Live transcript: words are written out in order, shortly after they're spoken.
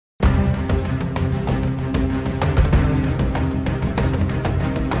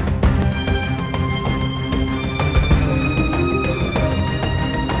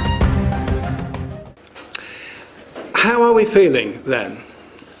are we feeling then,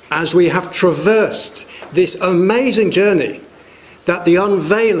 as we have traversed this amazing journey that the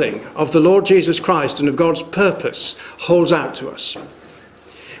unveiling of the Lord Jesus Christ and of God's purpose holds out to us?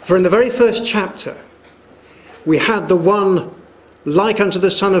 For in the very first chapter, we had the one like unto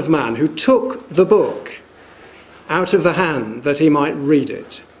the Son of Man, who took the book out of the hand that he might read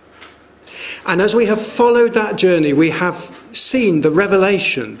it. And as we have followed that journey, we have seen the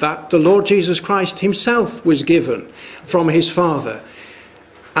revelation that the Lord Jesus Christ himself was given from his Father,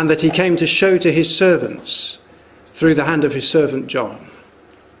 and that he came to show to his servants through the hand of his servant John.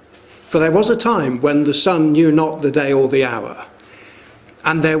 For there was a time when the Son knew not the day or the hour,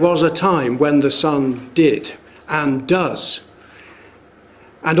 and there was a time when the Son did and does.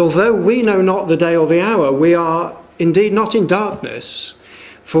 And although we know not the day or the hour, we are indeed not in darkness,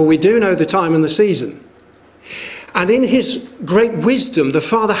 for we do know the time and the season. And in his great wisdom, the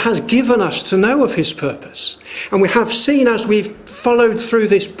Father has given us to know of his purpose. And we have seen, as we've followed through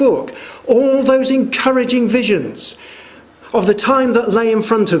this book, all those encouraging visions of the time that lay in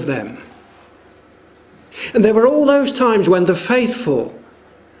front of them. And there were all those times when the faithful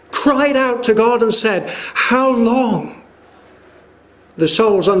cried out to God and said, "How long?" The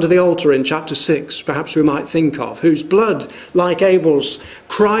souls under the altar in chapter 6, perhaps we might think of, whose blood, like Abel's,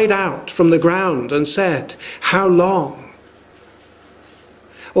 cried out from the ground and said, "How long?"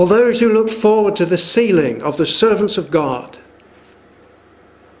 Or those who looked forward to the sealing of the servants of God,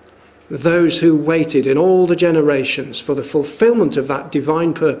 those who waited in all the generations for the fulfillment of that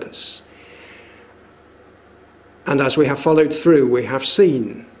divine purpose. And as we have followed through, we have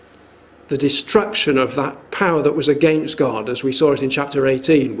seen the destruction of that power that was against God, as we saw it in chapter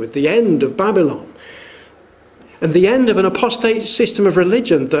 18, with the end of Babylon and the end of an apostate system of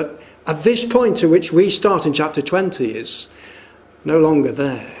religion that at this point to which we start in chapter 20 is no longer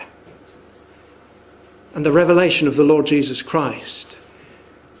there. And the revelation of the Lord Jesus Christ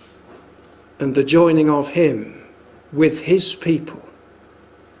and the joining of him with his people.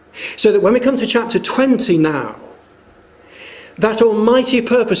 So that when we come to chapter 20 now, that almighty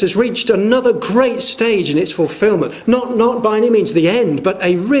purpose has reached another great stage in its fulfillment. Not by any means the end, but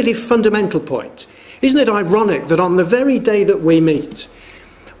a really fundamental point. Isn't it ironic that on the very day that we meet,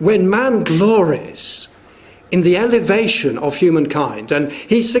 when man glories in the elevation of humankind, and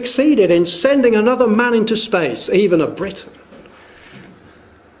he succeeded in sending another man into space, even a Briton,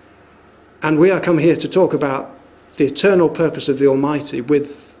 and we are come here to talk about the eternal purpose of the Almighty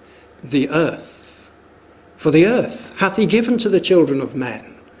with the earth. For the earth hath he given to the children of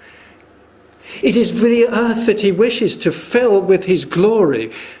men. It is the earth that he wishes to fill with his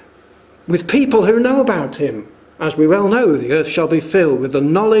glory, with people who know about him. As we well know, the earth shall be filled with the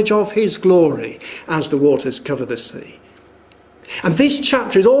knowledge of his glory as the waters cover the sea. And this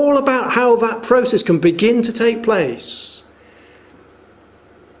chapter is all about how that process can begin to take place.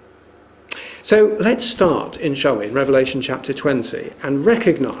 So let's start in Revelation chapter 20 and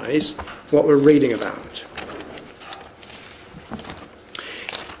recognise what we're reading about.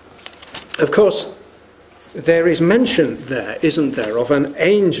 Of course, there is mention there, isn't there, of an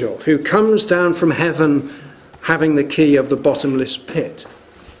angel who comes down from heaven having the key of the bottomless pit.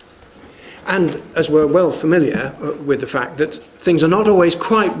 And as we're well familiar with the fact that things are not always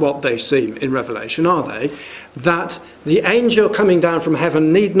quite what they seem in Revelation, are they? That the angel coming down from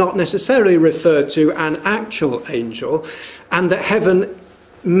heaven need not necessarily refer to an actual angel, and that heaven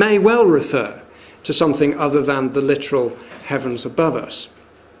may well refer to something other than the literal heavens above us.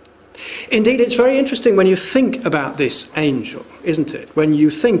 Indeed, it's very interesting when you think about this angel, isn't it? When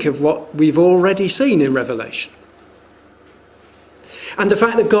you think of what we've already seen in Revelation. And the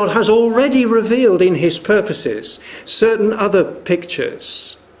fact that God has already revealed in his purposes certain other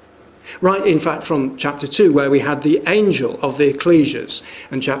pictures. Right, in fact, from chapter 2, where we had the angel of the ecclesias,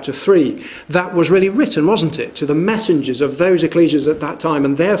 and chapter 3, that was really written, wasn't it, to the messengers of those ecclesias at that time,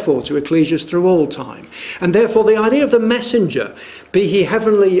 and therefore to ecclesias through all time. And therefore the idea of the messenger, be he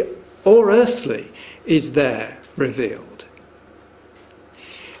heavenly or earthly, is there revealed.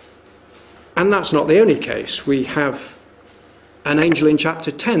 And that's not the only case. We have an angel in chapter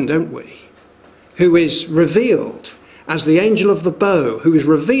 10, don't we, who is revealed as the angel of the bow, who is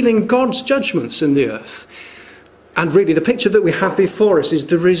revealing God's judgments in the earth. And really the picture that we have before us is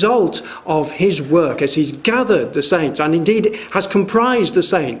the result of his work as he's gathered the saints, and indeed has comprised the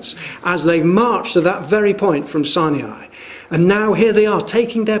saints as they marched to that very point from Sinai. And now here they are,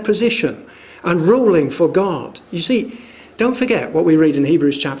 taking their position and ruling for God. You see, don't forget what we read in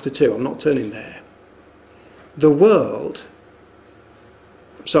Hebrews chapter 2. I'm not turning there.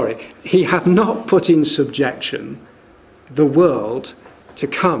 He hath not put in subjection the world to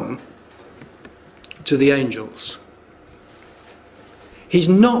come to the angels. He's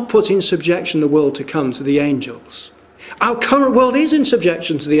not put in subjection the world to come to the angels. Our current world is in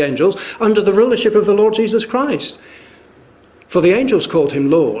subjection to the angels under the rulership of the Lord Jesus Christ. For the angels called him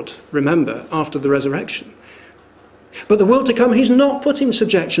Lord, remember, after the resurrection. But the world to come, he's not put in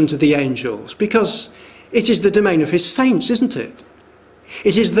subjection to the angels, because it is the domain of his saints, isn't it?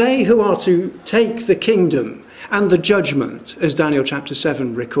 It is they who are to take the kingdom and the judgment, as Daniel chapter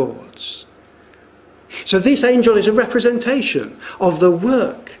 7 records. So this angel is a representation of the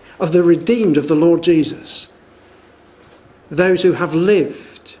work of the redeemed of the Lord Jesus. Those who have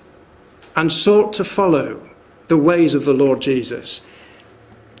lived and sought to follow the ways of the Lord Jesus.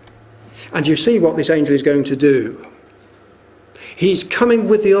 And you see what this angel is going to do. He's coming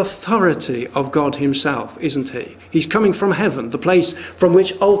with the authority of God himself, isn't he? He's coming from heaven, the place from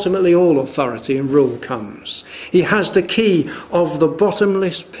which ultimately all authority and rule comes. He has the key of the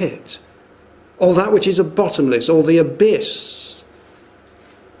bottomless pit, or that which is a bottomless, or the abyss.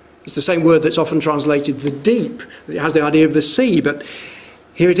 It's the same word that's often translated the deep. It has the idea of the sea, but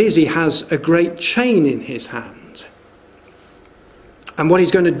here it is, he has a great chain in his hand. And what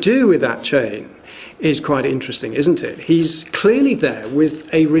he's going to do with that chain is quite interesting, isn't it? He's clearly there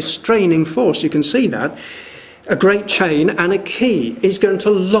with a restraining force. You can see that. A great chain and a key is going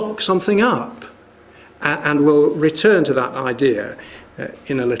to lock something up. And we'll return to that idea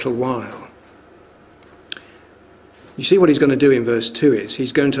in a little while. You see what he's going to do in verse 2 is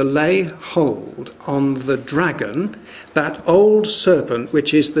he's going to lay hold on the dragon, that old serpent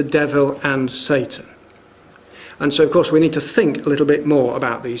which is the devil and Satan. And so, of course, we need to think a little bit more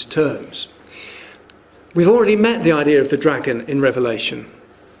about these terms. We've already met the idea of the dragon in Revelation.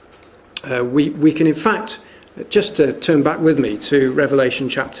 We can, in fact, just turn back with me to Revelation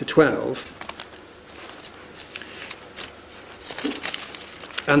chapter 12.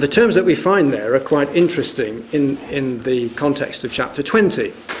 And the terms that we find there are quite interesting in the context of chapter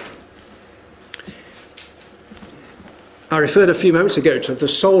 20. I referred a few moments ago to the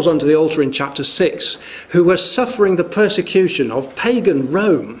souls under the altar in chapter 6 who were suffering the persecution of pagan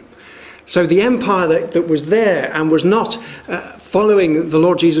Rome. So the empire that was there and was not following the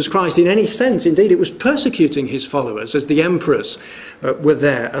Lord Jesus Christ in any sense, indeed it was persecuting his followers as the emperors were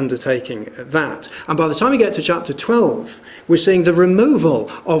there undertaking that. And by the time we get to chapter 12, we're seeing the removal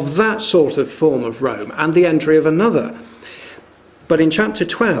of that sort of form of Rome and the entry of another. But in chapter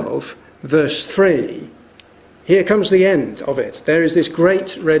 12, verse 3, here comes the end of it. There is this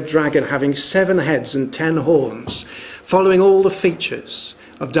great red dragon having 7 heads and 10 horns, following all the features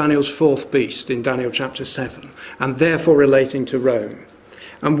of Daniel's 4th beast in Daniel chapter 7, and therefore relating to Rome.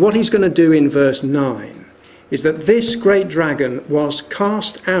 And what he's going to do in verse 9 is that this great dragon was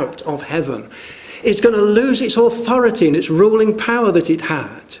cast out of heaven. It's going to lose its authority and its ruling power that it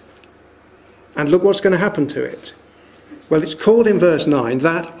had. And look what's going to happen to it. Well, it's called in verse 9,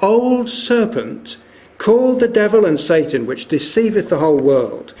 that old serpent, called the devil and Satan, which deceiveth the whole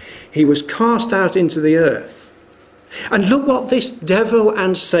world. He was cast out into the earth. And look what this devil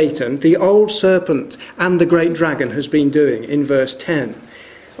and Satan, the old serpent and the great dragon, has been doing in verse 10.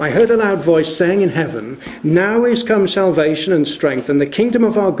 I heard a loud voice saying in heaven, now is come salvation and strength and the kingdom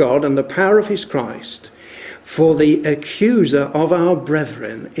of our God and the power of his Christ. For the accuser of our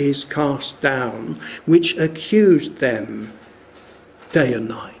brethren is cast down, which accused them day and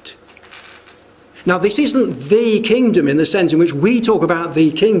night. Now, this isn't the kingdom in the sense in which we talk about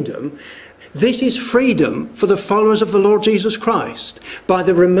the kingdom. This is freedom for the followers of the Lord Jesus Christ by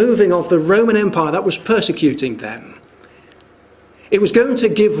the removing of the Roman Empire that was persecuting them. It was going to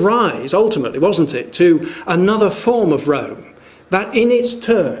give rise, ultimately, wasn't it, to another form of Rome that in its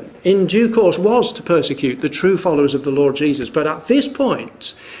turn, in due course, was to persecute the true followers of the Lord Jesus. But at this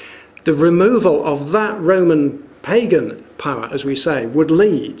point, the removal of that Roman pagan power, as we say, would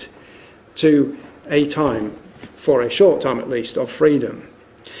lead to a time, for a short time at least, of freedom.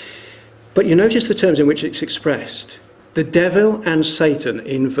 But you notice the terms in which it's expressed. The devil and Satan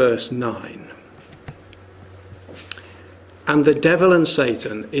in verse 9. And the devil and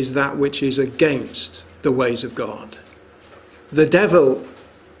Satan is that which is against the ways of God. The devil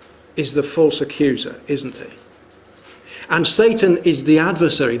is the false accuser, isn't he? And Satan is the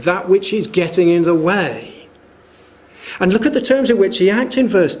adversary, that which is getting in the way. And look at the terms in which he acts in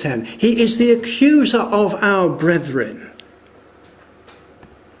verse 10. He is the accuser of our brethren.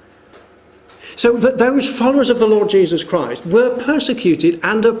 So that those followers of the Lord Jesus Christ were persecuted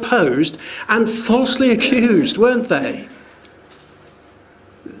and opposed and falsely accused, weren't they?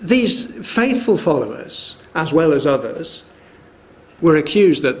 These faithful followers, as well as others, were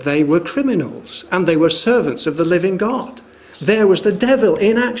accused that they were criminals and they were servants of the living God. There was the devil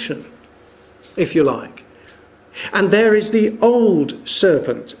in action, if you like. And there is the old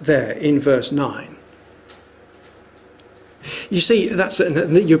serpent there in verse 9. You see,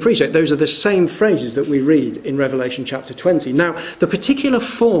 you appreciate those are the same phrases that we read in Revelation chapter 20. Now, the particular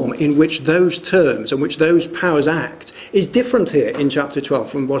form in which those terms and which those powers act is different here in chapter 12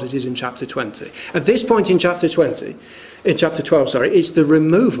 from what it is in chapter 20. At this point in chapter 12, it's the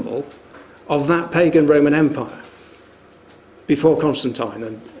removal of that pagan Roman Empire before Constantine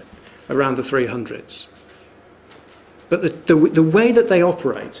and around the 300s. But the way that they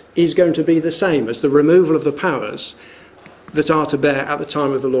operate is going to be the same as the removal of the powers that are to bear at the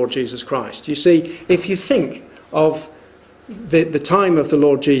time of the Lord Jesus Christ. You see, if you think of the time of the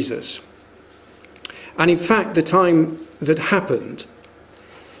Lord Jesus, and in fact the time that happened,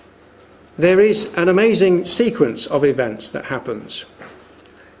 there is an amazing sequence of events that happens.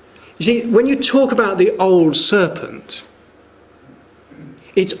 You see, when you talk about the old serpent,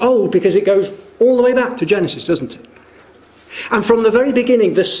 it's old because it goes all the way back to Genesis, doesn't it? And from the very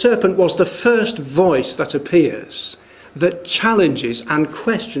beginning, the serpent was the first voice that appears that challenges and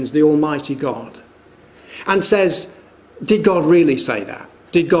questions the Almighty God and says, did God really say that?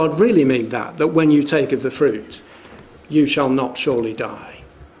 Did God really mean that when you take of the fruit, you shall not surely die?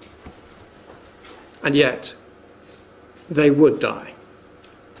 And yet, they would die.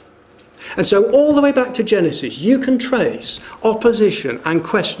 And so all the way back to Genesis, you can trace opposition and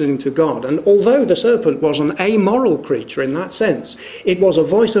questioning to God. And although the serpent was an amoral creature in that sense, it was a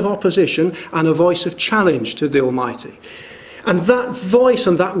voice of opposition and a voice of challenge to the Almighty. And that voice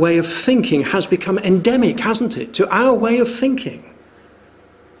and that way of thinking has become endemic, hasn't it, to our way of thinking.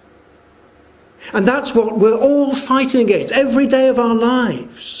 And that's what we're all fighting against every day of our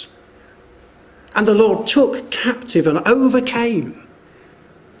lives. And the Lord took captive and overcame,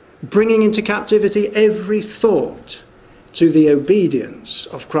 bringing into captivity every thought to the obedience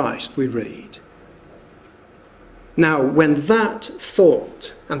of Christ, we read. Now, when that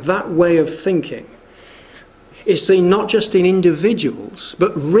thought and that way of thinking is seen not just in individuals,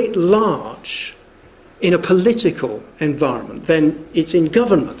 but writ large in a political environment, then it's in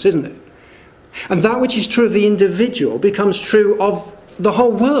governments, isn't it? And that which is true of the individual becomes true of the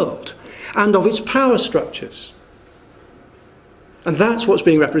whole world and of its power structures. And that's what's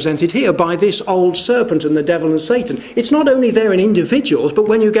being represented here by this old serpent and the devil and Satan. It's not only there in individuals, but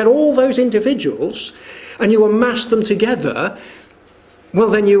when you get all those individuals and you amass them together,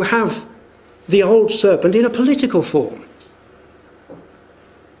 well, then you have the old serpent in a political form.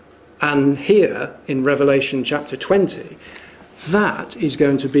 And here in Revelation chapter 20, that is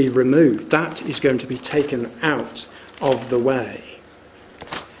going to be removed. That is going to be taken out of the way.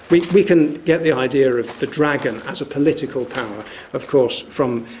 We can get the idea of the dragon as a political power, of course,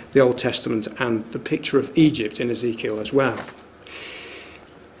 from the Old Testament and the picture of Egypt in Ezekiel as well.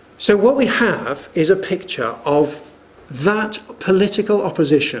 So what we have is a picture of that political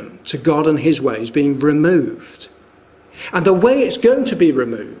opposition to God and his ways being removed. And the way it's going to be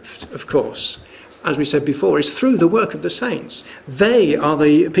removed, of course, as we said before, is through the work of the saints. They are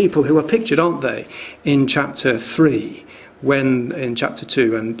the people who are pictured, aren't they, in chapter 3. When in chapter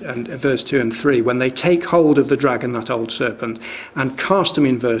 2 and verse 2 and 3, when they take hold of the dragon, that old serpent, and cast him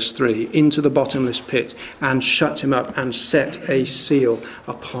in verse 3 into the bottomless pit and shut him up and set a seal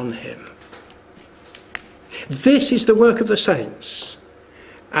upon him. This is the work of the saints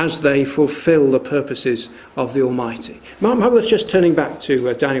as they fulfill the purposes of the Almighty. Might worth just turning back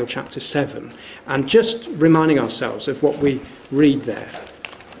to Daniel chapter 7 and just reminding ourselves of what we read there,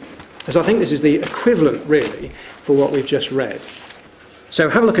 as I think this is the equivalent, really, for what we've just read. So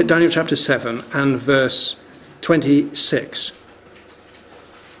have a look at Daniel chapter 7 and verse 26.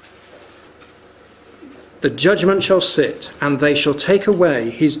 The judgment shall sit, and they shall take away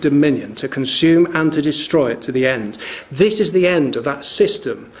his dominion to consume and to destroy it to the end. This is the end of that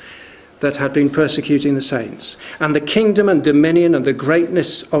system that had been persecuting the saints. And the kingdom and dominion and the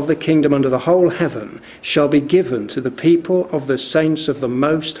greatness of the kingdom under the whole heaven shall be given to the people of the saints of the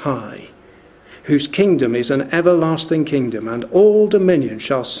Most High, whose kingdom is an everlasting kingdom, and all dominion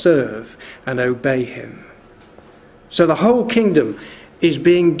shall serve and obey him. So the whole kingdom is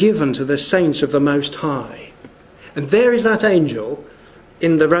being given to the saints of the Most High. And there is that angel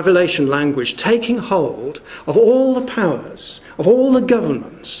in the Revelation language taking hold of all the powers, of all the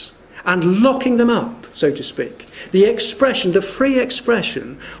governments, and locking them up, so to speak. The expression, the free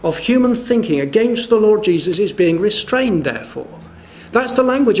expression of human thinking against the Lord Jesus is being restrained, therefore. That's the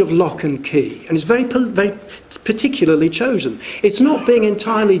language of lock and key, and it's very particularly chosen. It's not being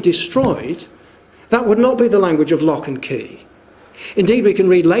entirely destroyed. That would not be the language of lock and key. Indeed, we can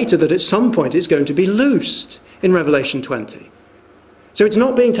read later that at some point it's going to be loosed in Revelation 20. So it's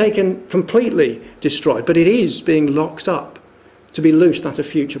not being taken completely destroyed, but it is being locked up to be loosed at a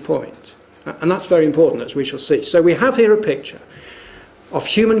future point. And that's very important, as we shall see. So we have here a picture of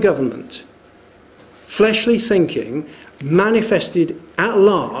human government, fleshly thinking, manifested at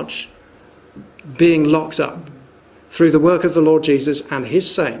large, being locked up through the work of the Lord Jesus and his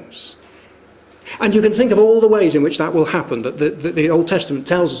saints. And you can think of all the ways in which that will happen, that the Old Testament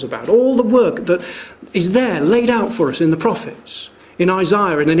tells us about, all the work that is there laid out for us in the prophets, in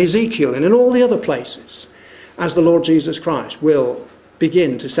Isaiah and in Ezekiel and in all the other places, as the Lord Jesus Christ will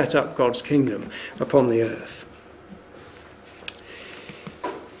begin to set up God's kingdom upon the earth.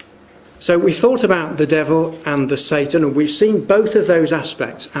 So we thought about the devil and the Satan, and we've seen both of those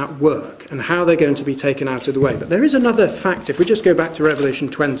aspects at work and how they're going to be taken out of the way. But there is another fact, if we just go back to Revelation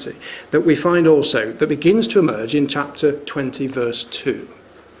 20, that we find also that begins to emerge in chapter 20, verse 2.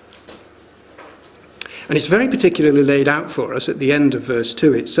 And it's very particularly laid out for us at the end of verse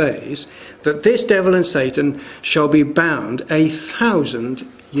 2. It says that this devil and Satan shall be bound 1,000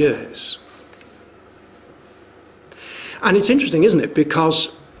 years. And it's interesting, isn't it?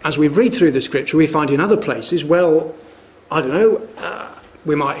 Because as we read through the scripture, we find in other places, well, I don't know,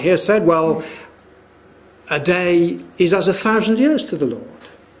 we might hear said, well, a day is as 1,000 years to the Lord.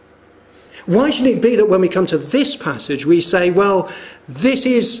 Why should it be that when we come to this passage, we say, well, this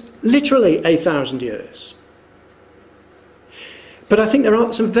is literally 1,000 years? But I think there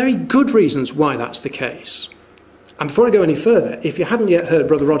are some very good reasons why that's the case. And before I go any further, if you haven't yet heard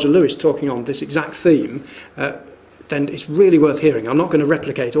Brother Roger Lewis talking on this exact theme, then it's really worth hearing. I'm not going to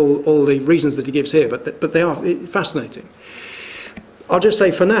replicate all the reasons that he gives here, but they are fascinating. I'll just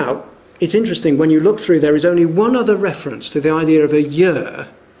say for now, it's interesting when you look through, there is only one other reference to the idea of a year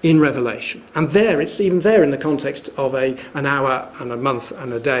in Revelation. And there, it's even there in the context of an hour and a month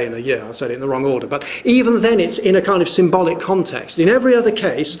and a day and a year. I said it in the wrong order. But even then, it's in a kind of symbolic context. In every other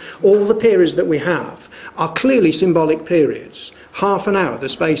case, all the periods that we have are clearly symbolic periods. Half an hour, the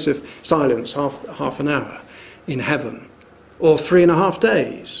space of silence, half an hour in heaven. Or 3.5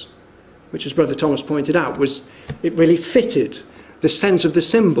 days, which, as Brother Thomas pointed out, it really fitted the sense of the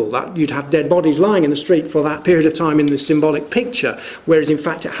symbol, that you'd have dead bodies lying in the street for that period of time in the symbolic picture, whereas in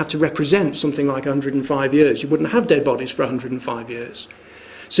fact it had to represent something like 105 years. You wouldn't have dead bodies for 105 years.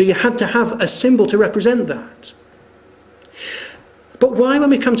 So you had to have a symbol to represent that. But why, when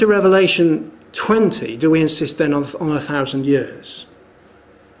we come to Revelation 20, do we insist then on 1,000 years?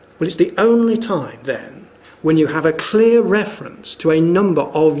 Well, it's the only time then when you have a clear reference to a number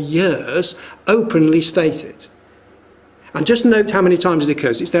of years openly stated. And just note how many times it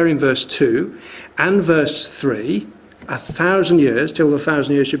occurs. It's there in verse 2 and verse 3, 1,000 years, till the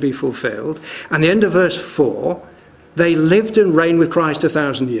 1,000 years should be fulfilled. And the end of verse 4, they lived and reigned with Christ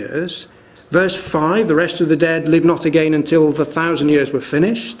 1,000 years. Verse 5, the rest of the dead live not again until the 1,000 years were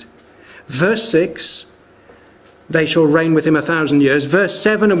finished. Verse 6, they shall reign with him 1,000 years. Verse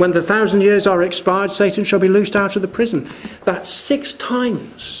 7, and when the 1,000 years are expired, Satan shall be loosed out of the prison. That's 6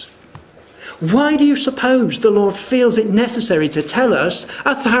 times. Why do you suppose the Lord feels it necessary to tell us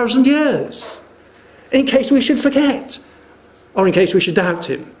 1,000 years? In case we should forget, or in case we should doubt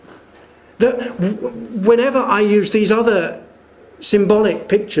him. That whenever I use these other symbolic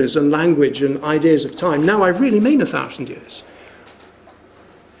pictures and language and ideas of time, now I really mean 1,000 years.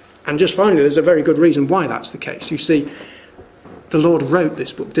 And just finally, there's a very good reason why that's the case. You see, the Lord wrote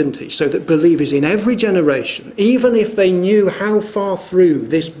this book, didn't he? So that believers in every generation, even if they knew how far through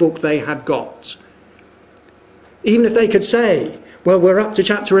this book they had got, even if they could say, well, we're up to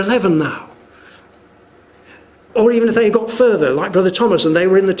chapter 11 now, or even if they got further, like Brother Thomas, and they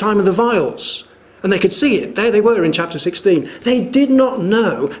were in the time of the vials, and they could see it, there they were in chapter 16, they did not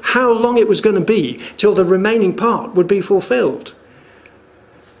know how long it was going to be till the remaining part would be fulfilled.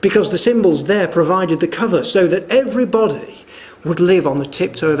 Because the symbols there provided the cover so that everybody would live on the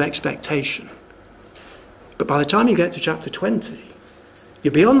tiptoe of expectation. But by the time you get to chapter 20,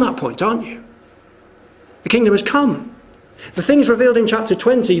 you're beyond that point, aren't you? The kingdom has come. The things revealed in chapter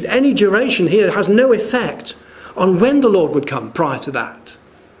 20, any duration here has no effect on when the Lord would come prior to that.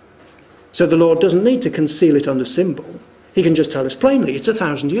 So the Lord doesn't need to conceal it under symbol. He can just tell us plainly, it's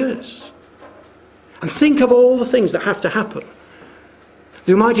 1,000 years. And think of all the things that have to happen.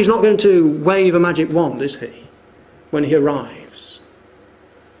 The Almighty is not going to wave a magic wand, is he, when he arrives?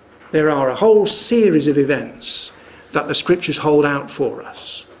 There are a whole series of events that the Scriptures hold out for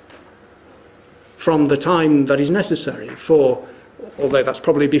us from the time that is necessary for, although that's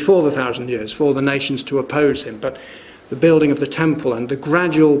probably before the 1,000 years, for the nations to oppose him, but the building of the temple and the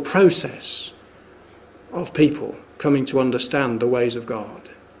gradual process of people coming to understand the ways of God.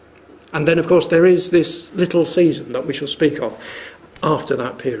 And then, of course, there is this little season that we shall speak of after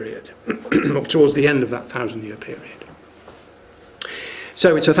that period, or towards the end of that 1,000-year period.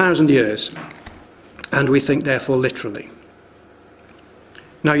 So it's 1,000 years, and we think therefore literally.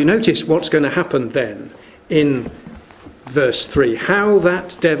 Now you notice what's going to happen then in verse 3, how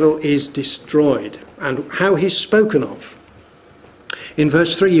that devil is destroyed and how he's spoken of. In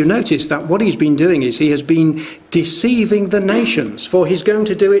verse 3 you notice that what he's been doing is he has been deceiving the nations, for he's going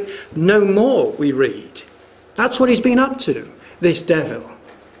to do it no more, we read. That's what he's been up to, this devil.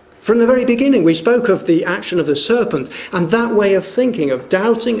 From the very beginning we spoke of the action of the serpent and that way of thinking, of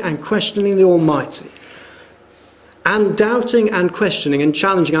doubting and questioning the Almighty. And doubting and questioning and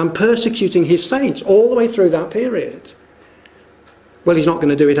challenging and persecuting his saints all the way through that period. Well, he's not going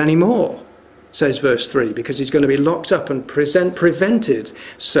to do it anymore, says verse 3, because he's going to be locked up and prevented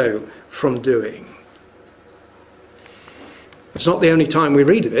so from doing. It's not the only time we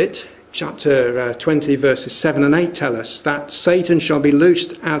read of it. Chapter 20, verses 7 and 8 tell us that Satan shall be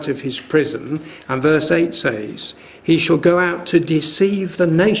loosed out of his prison. And verse 8 says, he shall go out to deceive the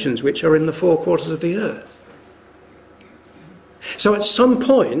nations which are in the four quarters of the earth. So at some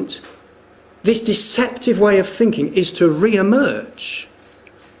point, this deceptive way of thinking is to re-emerge.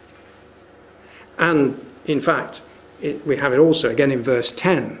 And, in fact, we have it also again in verse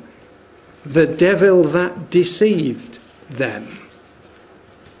 10. The devil that deceived them.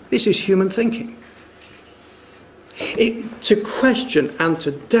 This is human thinking. To question and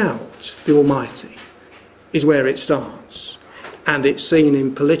to doubt the Almighty is where it starts. And it's seen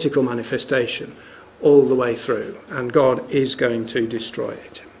in political manifestation all the way through, and God is going to destroy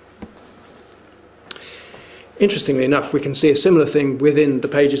it. Interestingly enough, we can see a similar thing within the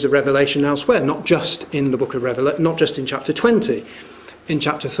pages of Revelation elsewhere, not just in the book of Revelation, not just in chapter 20. In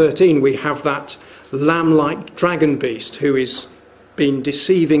chapter 13, we have that lamb-like dragon beast who is been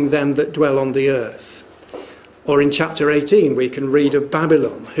deceiving them that dwell on the earth. Or in chapter 18, we can read of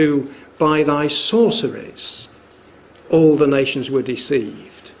Babylon, who by thy sorceries all the nations were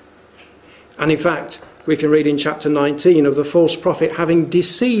deceived. And in fact, we can read in chapter 19 of the false prophet having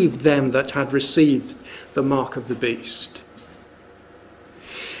deceived them that had received the mark of the beast.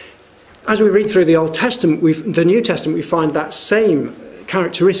 As we read through the Old Testament, the New Testament, we find that same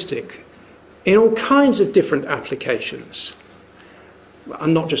characteristic in all kinds of different applications.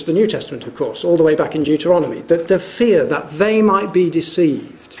 And not just the New Testament, of course, all the way back in Deuteronomy. The fear that they might be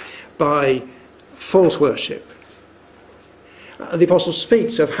deceived by false worship. The apostle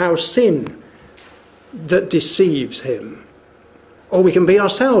speaks of how sin that deceives him. Or we can be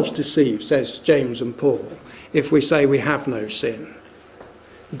ourselves deceived, says James and Paul, if we say we have no sin.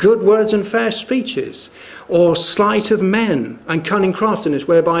 Good words and fair speeches, or sleight of men and cunning craftiness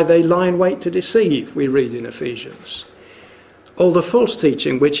whereby they lie in wait to deceive, we read in Ephesians. Or the false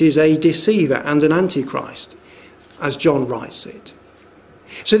teaching which is a deceiver and an antichrist, as John writes it.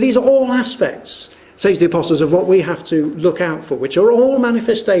 So these are all aspects, says the apostles, of what we have to look out for, which are all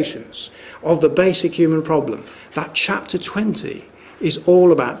manifestations of the basic human problem that chapter 20 is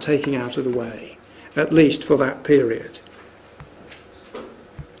all about taking out of the way, at least for that period.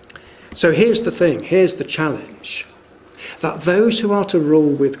 So here's the thing, here's the challenge, that those who are to rule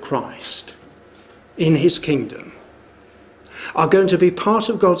with Christ in his kingdom are going to be part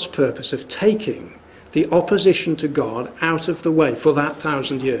of God's purpose of taking the opposition to God out of the way for that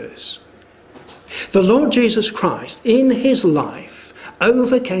 1,000 years. The Lord Jesus Christ, in his life,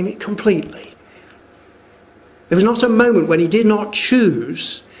 overcame it completely. There was not a moment when he did not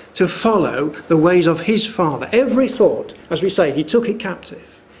choose to follow the ways of his Father. Every thought, as we say, he took it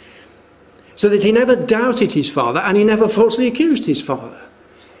captive. So that he never doubted his Father and he never falsely accused his Father.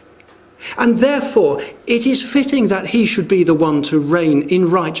 And therefore, it is fitting that he should be the one to reign in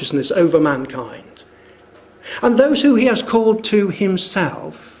righteousness over mankind. And those who he has called to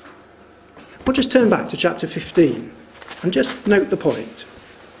himself, we'll just turn back to chapter 15 and just note the point.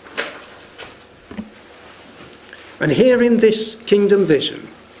 And here in this kingdom vision,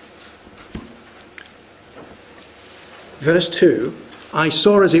 verse 2, I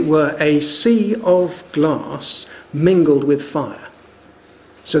saw as it were a sea of glass mingled with fire.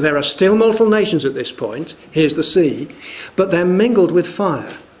 So there are still mortal nations at this point. Here's the sea. But they're mingled with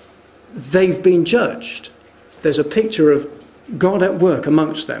fire. They've been judged. There's a picture of God at work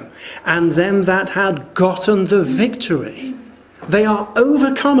amongst them. And them that had gotten the victory. They are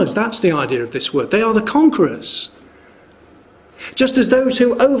overcomers. That's the idea of this word. They are the conquerors. Just as those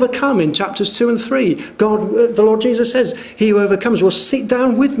who overcome in chapters 2 and 3. The Lord Jesus says, he who overcomes will sit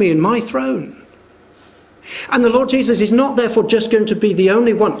down with me in my throne. And the Lord Jesus is not therefore just going to be the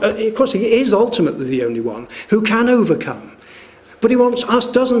only one. Of course, he is ultimately the only one who can overcome. But he wants us,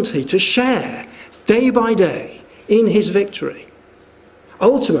 doesn't he, to share day by day in his victory.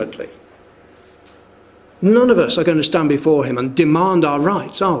 Ultimately, none of us are going to stand before him and demand our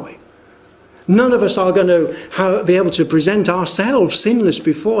rights, are we? None of us are going to be able to present ourselves sinless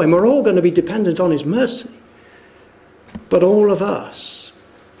before him. We're all going to be dependent on his mercy. But all of us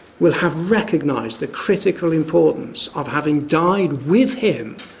will have recognised the critical importance of having died with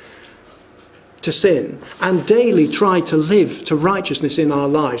him to sin and daily try to live to righteousness in our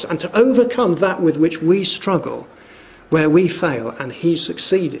lives and to overcome that with which we struggle, where we fail and he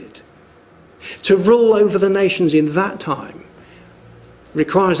succeeded. To rule over the nations in that time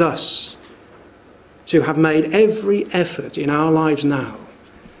requires us to have made every effort in our lives now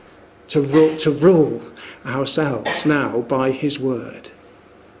to rule ourselves now by his word.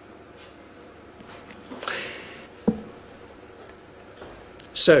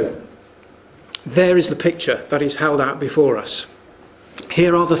 So, there is the picture that is held out before us.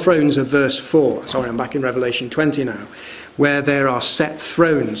 Here are the thrones of verse 4. Sorry, I'm back in Revelation 20 now. Where there are set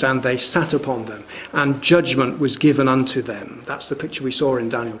thrones, and they sat upon them, and judgment was given unto them. That's the picture we saw in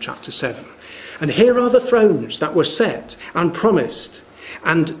Daniel chapter 7. And here are the thrones that were set and promised.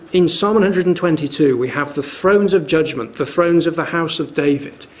 And in Psalm 122, we have the thrones of judgment, the thrones of the house of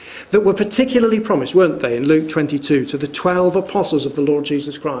David, that were particularly promised, weren't they, in Luke 22, to the 12 apostles of the Lord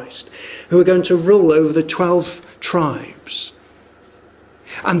Jesus Christ, who are going to rule over the 12 tribes.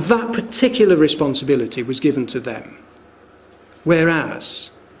 And that particular responsibility was given to them. Whereas,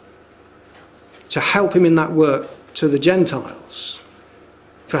 to help him in that work to the Gentiles,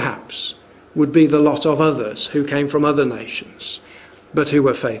 perhaps, would be the lot of others who came from other nations, but who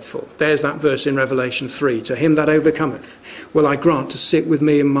were faithful. There's that verse in Revelation 3. To him that overcometh will I grant to sit with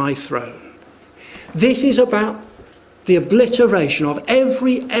me in my throne. This is about the obliteration of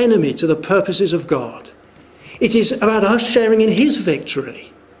every enemy to the purposes of God. It is about us sharing in his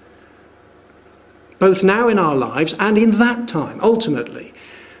victory, both now in our lives and in that time, ultimately,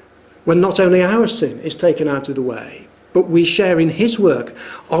 when not only our sin is taken out of the way, but we share in his work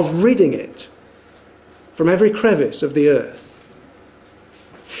of ridding it from every crevice of the earth.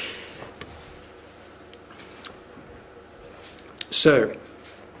 So,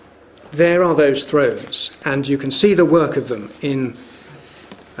 there are those thrones, and you can see the work of them in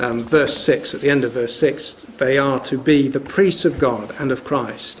verse 6. At the end of verse 6, they are to be the priests of God and of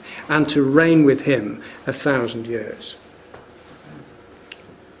Christ, and to reign with him 1,000 years.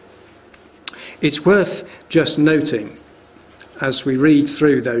 It's worth just noting, as we read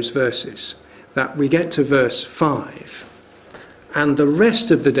through those verses, that we get to verse 5, and the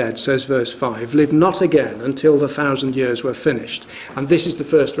rest of the dead, says verse 5, live not again until the 1,000 years were finished. And this is the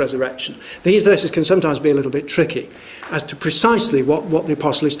first resurrection. These verses can sometimes be a little bit tricky as to precisely what the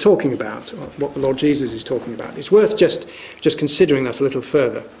apostle is talking about, or what the Lord Jesus is talking about. It's worth just considering that a little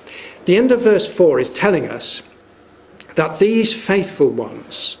further. The end of verse 4 is telling us that these faithful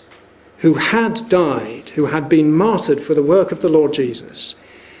ones who had died, who had been martyred for the work of the Lord Jesus,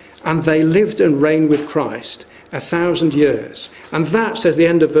 and they lived and reigned with Christ 1,000 years. And that, says the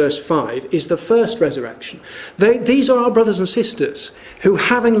end of verse 5, is the first resurrection. These are our brothers and sisters who,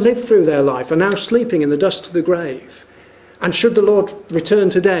 having lived through their life, are now sleeping in the dust of the grave. And should the Lord return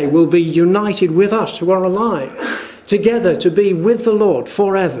today, will be united with us who are alive, together to be with the Lord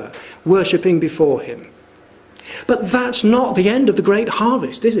forever, worshipping before him. But that's not the end of the great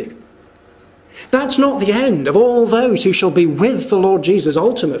harvest, is it? That's not the end of all those who shall be with the Lord Jesus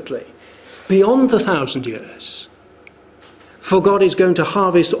ultimately, beyond the 1,000 years. For God is going to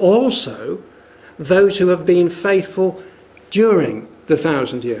harvest also those who have been faithful during the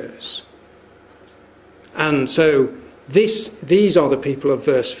 1,000 years. And so these are the people of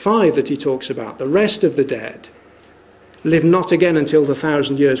verse 5 that he talks about. The rest of the dead live not again until the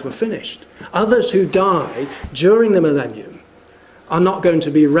 1,000 years were finished. Others who die during the millennium are not going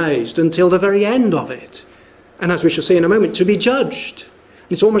to be raised until the very end of it. And as we shall see in a moment, to be judged.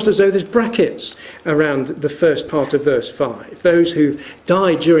 It's almost as though there's brackets around the first part of verse 5. Those who've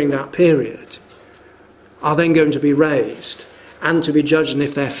died during that period are then going to be raised and to be judged, and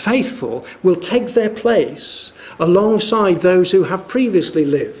if they're faithful, will take their place alongside those who have previously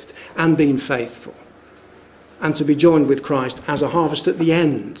lived and been faithful, and to be joined with Christ as a harvest at the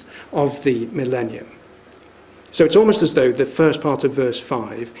end of the millennium. So it's almost as though the first part of verse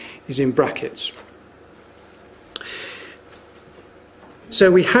 5 is in brackets. So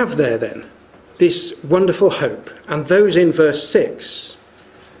we have there then this wonderful hope, and those in verse 6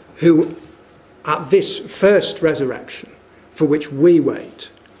 who at this first resurrection for which we wait,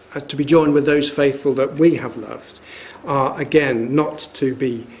 to be joined with those faithful that we have loved, are again not to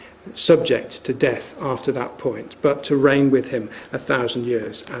be subject to death after that point, but to reign with him 1,000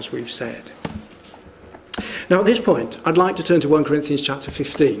 years, as we've said. Now at this point, I'd like to turn to 1 Corinthians chapter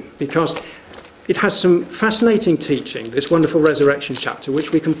 15, because it has some fascinating teaching, this wonderful resurrection chapter,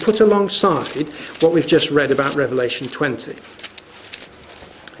 which we can put alongside what we've just read about Revelation 20.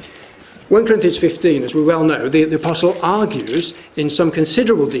 1 Corinthians 15, as we well know, the apostle argues in some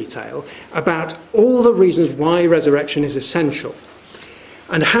considerable detail about all the reasons why resurrection is essential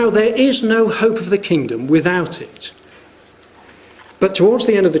and how there is no hope of the kingdom without it. But towards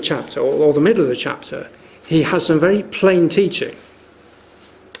the end of the chapter, or the middle of the chapter, he has some very plain teaching.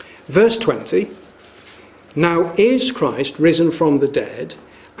 Verse 20, now is Christ risen from the dead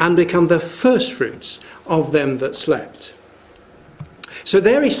and become the firstfruits of them that slept. So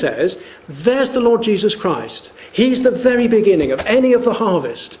there he says, there's the Lord Jesus Christ. He's the very beginning of any of the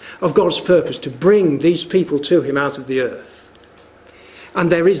harvest of God's purpose to bring these people to him out of the earth. And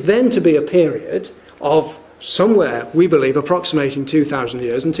there is then to be a period of somewhere, we believe, approximating 2,000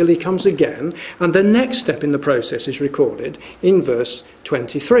 years until he comes again. And the next step in the process is recorded in verse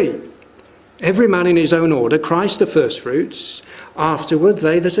 23. Every man in his own order, Christ the firstfruits, afterward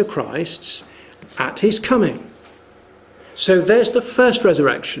they that are Christ's at his coming. So there's the first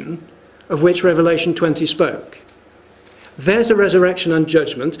resurrection of which Revelation 20 spoke. There's a resurrection and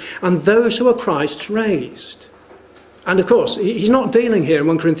judgment, and those who are Christ's raised. And of course, he's not dealing here in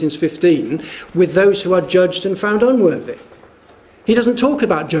 1 Corinthians 15 with those who are judged and found unworthy. He doesn't talk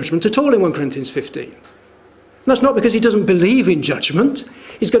about judgment at all in 1 Corinthians 15. And that's not because he doesn't believe in judgment.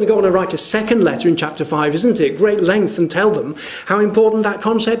 He's going to go on and write a second letter in chapter 5, isn't it? Great length, and tell them how important that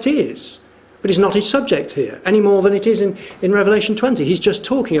concept is. But it's not his subject here, any more than it is in Revelation 20. He's just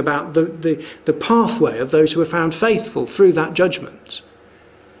talking about the pathway of those who are found faithful through that judgment.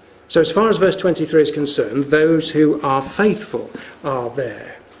 So as far as verse 23 is concerned, those who are faithful are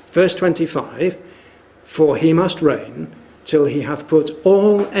there. Verse 25, for he must reign till he hath put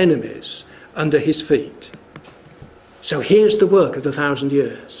all enemies under his feet. So here's the work of the 1,000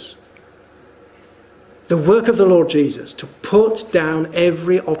 years. The work of the Lord Jesus to put down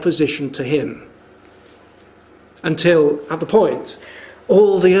every opposition to him until, at the point,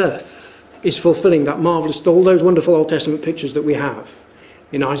 all the earth is fulfilling that marvellous, all those wonderful Old Testament pictures that we have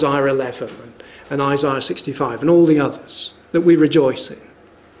in Isaiah 11 and Isaiah 65 and all the others that we rejoice in.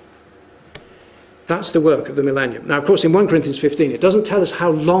 That's the work of the millennium. Now, of course, in 1 Corinthians 15, it doesn't tell us how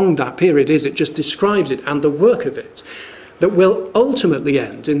long that period is. It just describes it and the work of it that will ultimately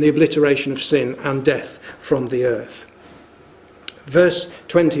end in the obliteration of sin and death from the earth. Verse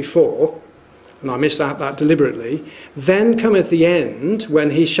 24, and I missed out that deliberately, then cometh the end,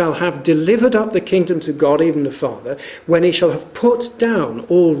 when he shall have delivered up the kingdom to God, even the Father, when he shall have put down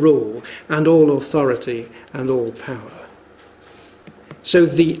all rule and all authority and all power. So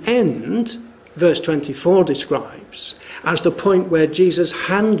the end, verse 24 describes, as the point where Jesus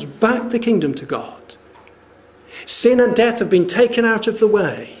hands back the kingdom to God. Sin and death have been taken out of the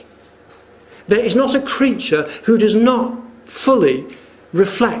way. There is not a creature who does not fully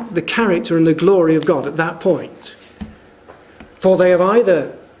reflect the character and the glory of God at that point. For they have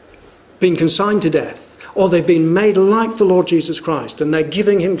either been consigned to death, or they've been made like the Lord Jesus Christ, and they're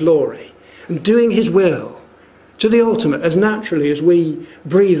giving him glory and doing his will to the ultimate, as naturally as we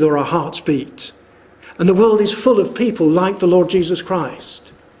breathe or our hearts beat. And the world is full of people like the Lord Jesus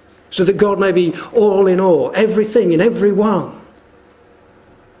Christ, so that God may be all in all, everything in every one.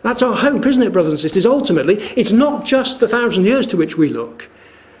 That's our hope, isn't it, brothers and sisters? Ultimately, it's not just the 1,000 years to which we look,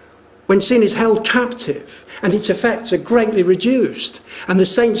 when sin is held captive and its effects are greatly reduced and the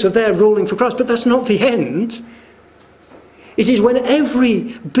saints are there ruling for Christ. But that's not the end. It is when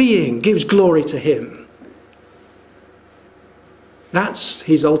every being gives glory to him. That's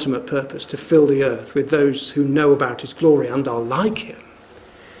his ultimate purpose, to fill the earth with those who know about his glory and are like him.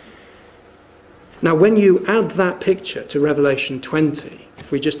 Now, when you add that picture to Revelation 20,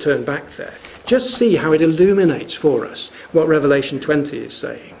 if we just turn back there, just see how it illuminates for us what Revelation 20 is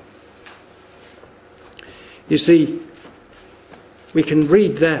saying. You see, we can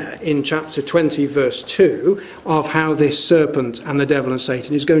read there in chapter 20, verse 2, of how this serpent and the devil and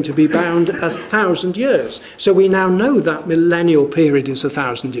Satan is going to be bound 1,000 years. So we now know that millennial period is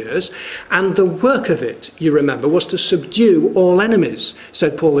 1,000 years, and the work of it, you remember, was to subdue all enemies,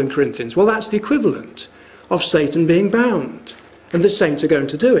 said Paul in Corinthians. Well, that's the equivalent of Satan being bound, and the saints are going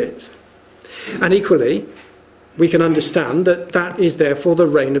to do it. And equally, we can understand that that is therefore the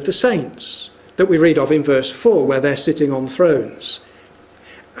reign of the saints that we read of in verse 4, where they're sitting on thrones.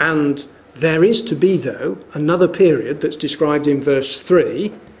 And there is to be, though, another period that's described in verse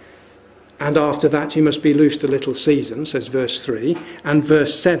 3, And after that he must be loosed a little season, says verse 3. And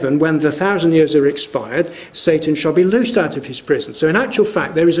verse 7, when the 1,000 years are expired, Satan shall be loosed out of his prison. So in actual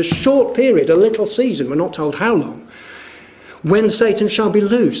fact, there is a short period, a little season, we're not told how long, when Satan shall be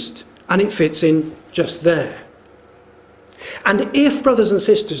loosed. And it fits in just there. And if, brothers and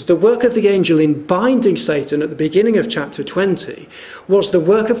sisters, the work of the angel in binding Satan at the beginning of chapter 20 was the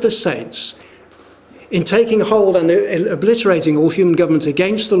work of the saints in taking hold and obliterating all human government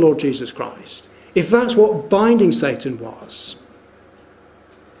against the Lord Jesus Christ, if that's what binding Satan was,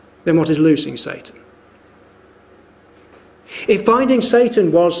 then what is loosing Satan? If binding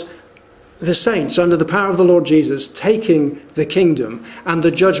Satan was the saints under the power of the Lord Jesus taking the kingdom and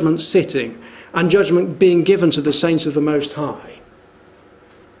the judgment sitting, and judgment being given to the saints of the Most High,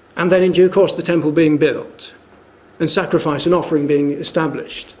 and then in due course the temple being built, and sacrifice and offering being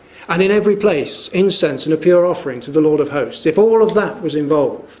established, and in every place incense and a pure offering to the Lord of hosts, if all of that was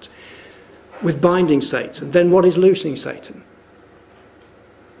involved with binding Satan, then what is loosing Satan?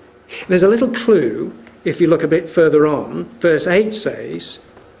 There's a little clue if you look a bit further on. Verse 8 says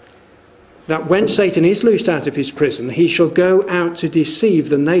that when Satan is loosed out of his prison, he shall go out to deceive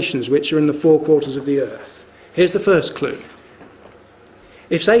the nations which are in the four quarters of the earth. Here's the first clue.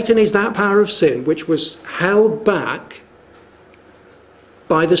 If Satan is that power of sin which was held back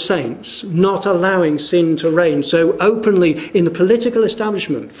by the saints, not allowing sin to reign so openly in the political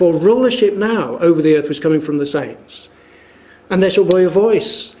establishment, for rulership now over the earth was coming from the saints, and there shall be a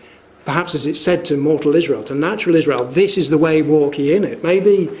voice, perhaps as it said to mortal Israel, to natural Israel, this is the way, walk ye in it.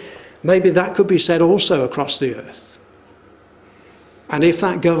 Maybe that could be said also across the earth. And if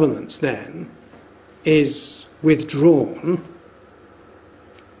that governance then is withdrawn,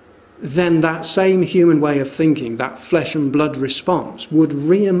 then that same human way of thinking, that flesh and blood response, would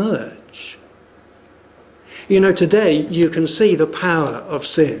re-emerge. You know, today you can see the power of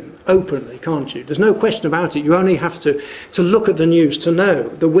sin openly, can't you? There's no question about it. You only have to look at the news to know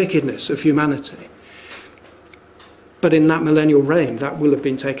the wickedness of humanity. But in that millennial reign, that will have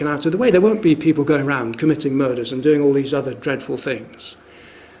been taken out of the way. There won't be people going around committing murders and doing all these other dreadful things.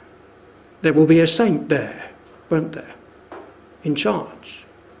 There will be a saint there, won't there, in charge.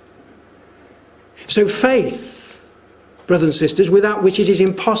 So faith, brothers and sisters, without which it is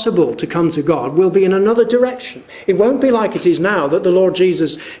impossible to come to God, will be in another direction. It won't be like it is now, that the Lord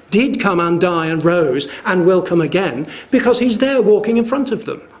Jesus did come and die and rose and will come again, because he's there walking in front of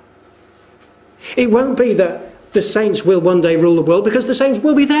them. It won't be that the saints will one day rule the world, because the saints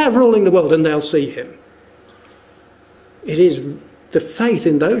will be there ruling the world and they'll see him. It is the faith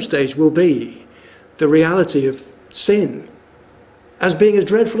in those days will be the reality of sin as being as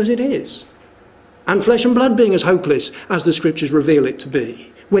dreadful as it is, and flesh and blood being as hopeless as the scriptures reveal it to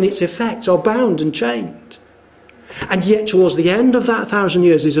be, when its effects are bound and chained. And yet towards the end of that 1,000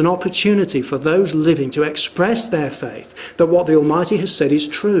 years is an opportunity for those living to express their faith that what the Almighty has said is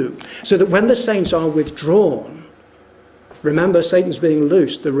true, so that when the saints are withdrawn, remember Satan's being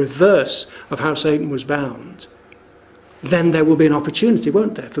loosed, the reverse of how Satan was bound, then there will be an opportunity,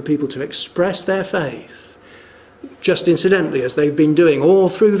 won't there, for people to express their faith, just incidentally, as they've been doing all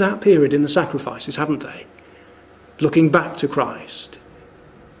through that period in the sacrifices, haven't they? Looking back to Christ,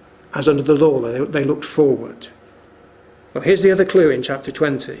 as under the law they looked forward. Well, here's the other clue in chapter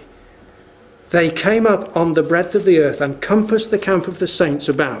 20. They came up on the breadth of the earth and compassed the camp of the saints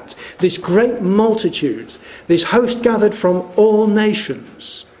about. This great multitude, this host gathered from all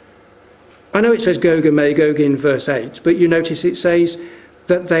nations. I know it says Gog and Magog in verse 8, but you notice it says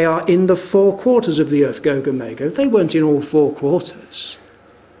that they are in the four quarters of the earth, Gog and Magog. They weren't in all four quarters.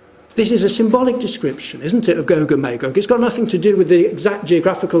 This is a symbolic description, isn't it, of Gog and Magog? It's got nothing to do with the exact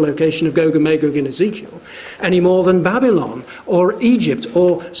geographical location of Gog and Magog in Ezekiel, any more than Babylon or Egypt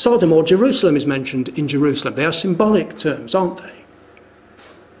or Sodom or Jerusalem is mentioned in Jerusalem. They are symbolic terms, aren't they?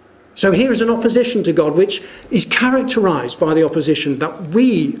 So here is an opposition to God which is characterised by the opposition that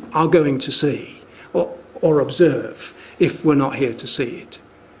we are going to see or observe if we're not here to see it,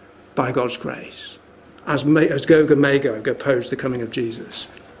 by God's grace, as Gog and Magog oppose the coming of Jesus.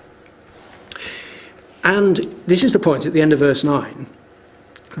 And this is the point at the end of verse 9.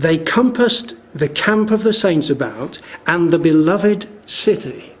 They compassed the camp of the saints about and the beloved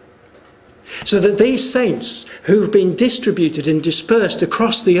city. So that these saints who've been distributed and dispersed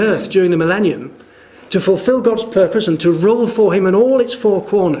across the earth during the millennium to fulfill God's purpose and to rule for him in all its four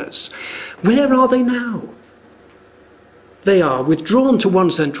corners, where are they now? They are withdrawn to one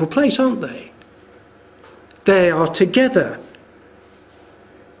central place, aren't they? They are together,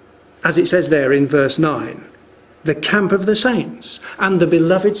 as it says there in verse 9, the camp of the saints, and the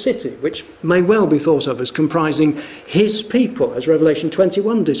beloved city, which may well be thought of as comprising his people, as Revelation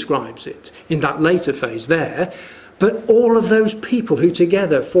 21 describes it in that later phase there, but all of those people who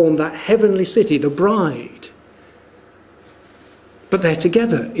together form that heavenly city, the bride. But they're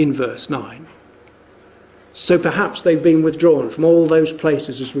together in verse 9. So perhaps they've been withdrawn from all those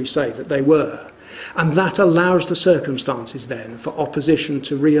places, as we say, that they were. And that allows the circumstances then for opposition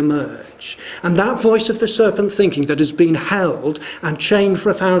to re-emerge. And that voice of the serpent thinking that has been held and chained for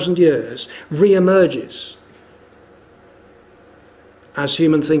 1,000 years re-emerges as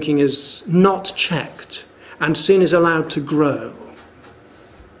human thinking is not checked and sin is allowed to grow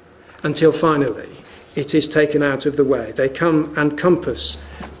until finally it is taken out of the way. They come and compass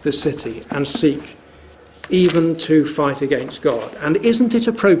the city and seek even to fight against God. And isn't it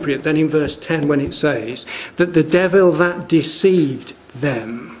appropriate then in verse 10 when it says that the devil that deceived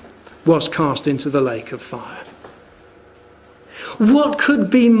them was cast into the lake of fire? What could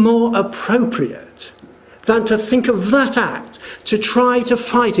be more appropriate than to think of that act to try to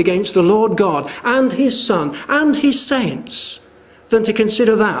fight against the Lord God and his Son and his saints than to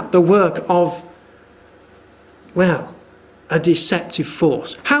consider that the work of, well, a deceptive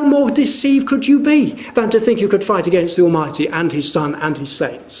force? How more deceived could you be than to think you could fight against the Almighty and his Son and his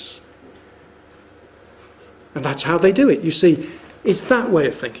saints? And that's how they do it. You see, it's that way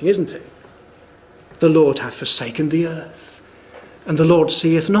of thinking, isn't it? The Lord hath forsaken the earth, and the Lord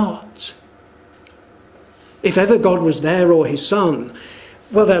seeth not. If ever God was there or his Son,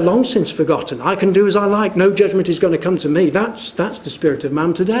 well, they're long since forgotten. I can do as I like. No judgment is going to come to me. That's the spirit of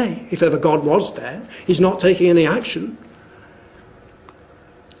man today. If ever God was there, he's not taking any action.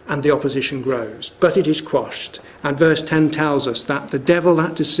 And the opposition grows, but it is quashed. And verse 10 tells us that the devil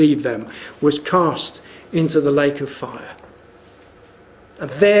that deceived them was cast into the lake of fire. And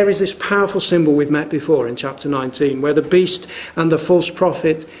there is this powerful symbol we've met before in chapter 19, where the beast and the false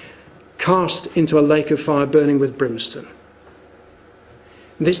prophet cast into a lake of fire burning with brimstone.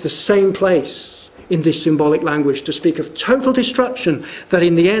 And it's the same place in this symbolic language to speak of total destruction that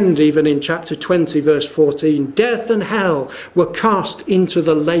in the end, even in chapter 20 verse 14, death and hell were cast into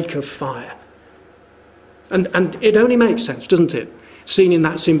the lake of fire. And it only makes sense, doesn't it, seen in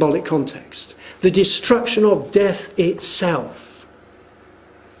that symbolic context. The destruction of death itself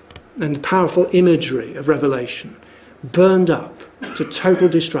and the powerful imagery of Revelation burned up to total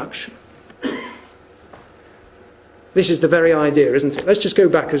destruction. This is the very idea, isn't it? Let's just go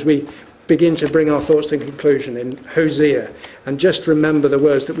back as we begin to bring our thoughts to conclusion in Hosea and just remember the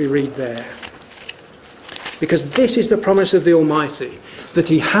words that we read there. Because this is the promise of the Almighty, that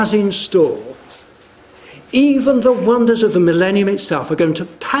he has in store. Even the wonders of the millennium itself are going to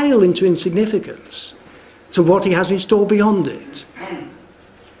pale into insignificance to what he has in store beyond it.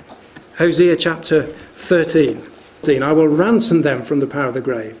 Hosea chapter 13. I will ransom them from the power of the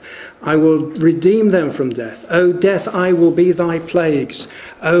grave. I will redeem them from death. O death, I will be thy plagues.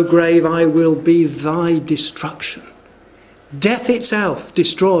 O grave, I will be thy destruction. Death itself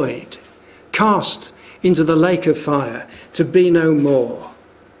destroyed, cast into the lake of fire, to be no more.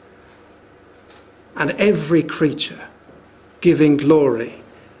 And every creature giving glory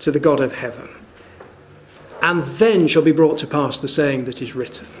to the God of heaven. And then shall be brought to pass the saying that is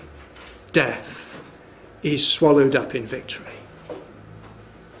written, death is swallowed up in victory.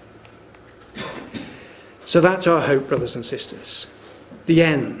 So that's our hope, brothers and sisters. The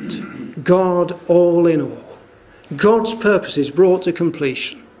end. God all in all. God's purposes brought to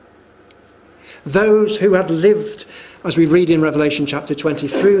completion. Those who had lived, as we read in Revelation chapter 20,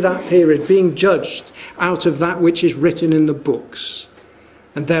 through that period, being judged out of that which is written in the books.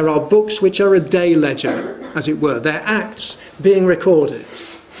 And there are books which are a day ledger, as it were. Their acts being recorded.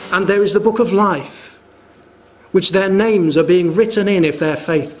 And there is the book of life, which their names are being written in if they're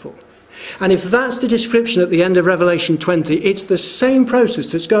faithful. And if that's the description at the end of Revelation 20, it's the same process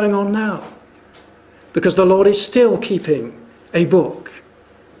that's going on now. Because the Lord is still keeping a book.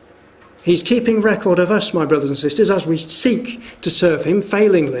 He's keeping record of us, my brothers and sisters, as we seek to serve him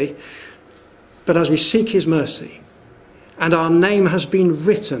failingly, but as we seek his mercy. And our name has been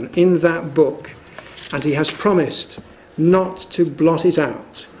written in that book, and he has promised not to blot it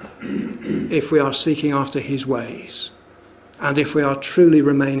out if we are seeking after his ways and if we are truly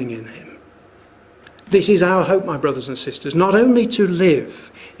remaining in him. This is our hope, my brothers and sisters, not only to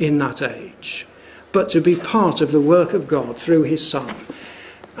live in that age, but to be part of the work of God through his Son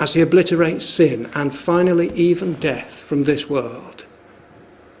as he obliterates sin and finally even death from this world.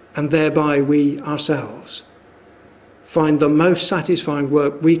 And thereby we ourselves find the most satisfying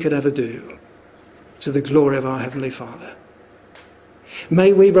work we could ever do to the glory of our Heavenly Father.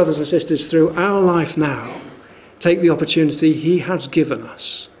 May we, brothers and sisters, through our life now, take the opportunity he has given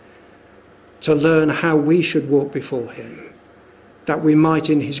us to learn how we should walk before him, that we might,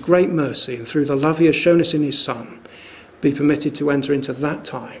 in his great mercy and through the love he has shown us in his Son, be permitted to enter into that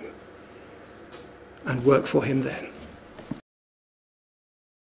time and work for him then.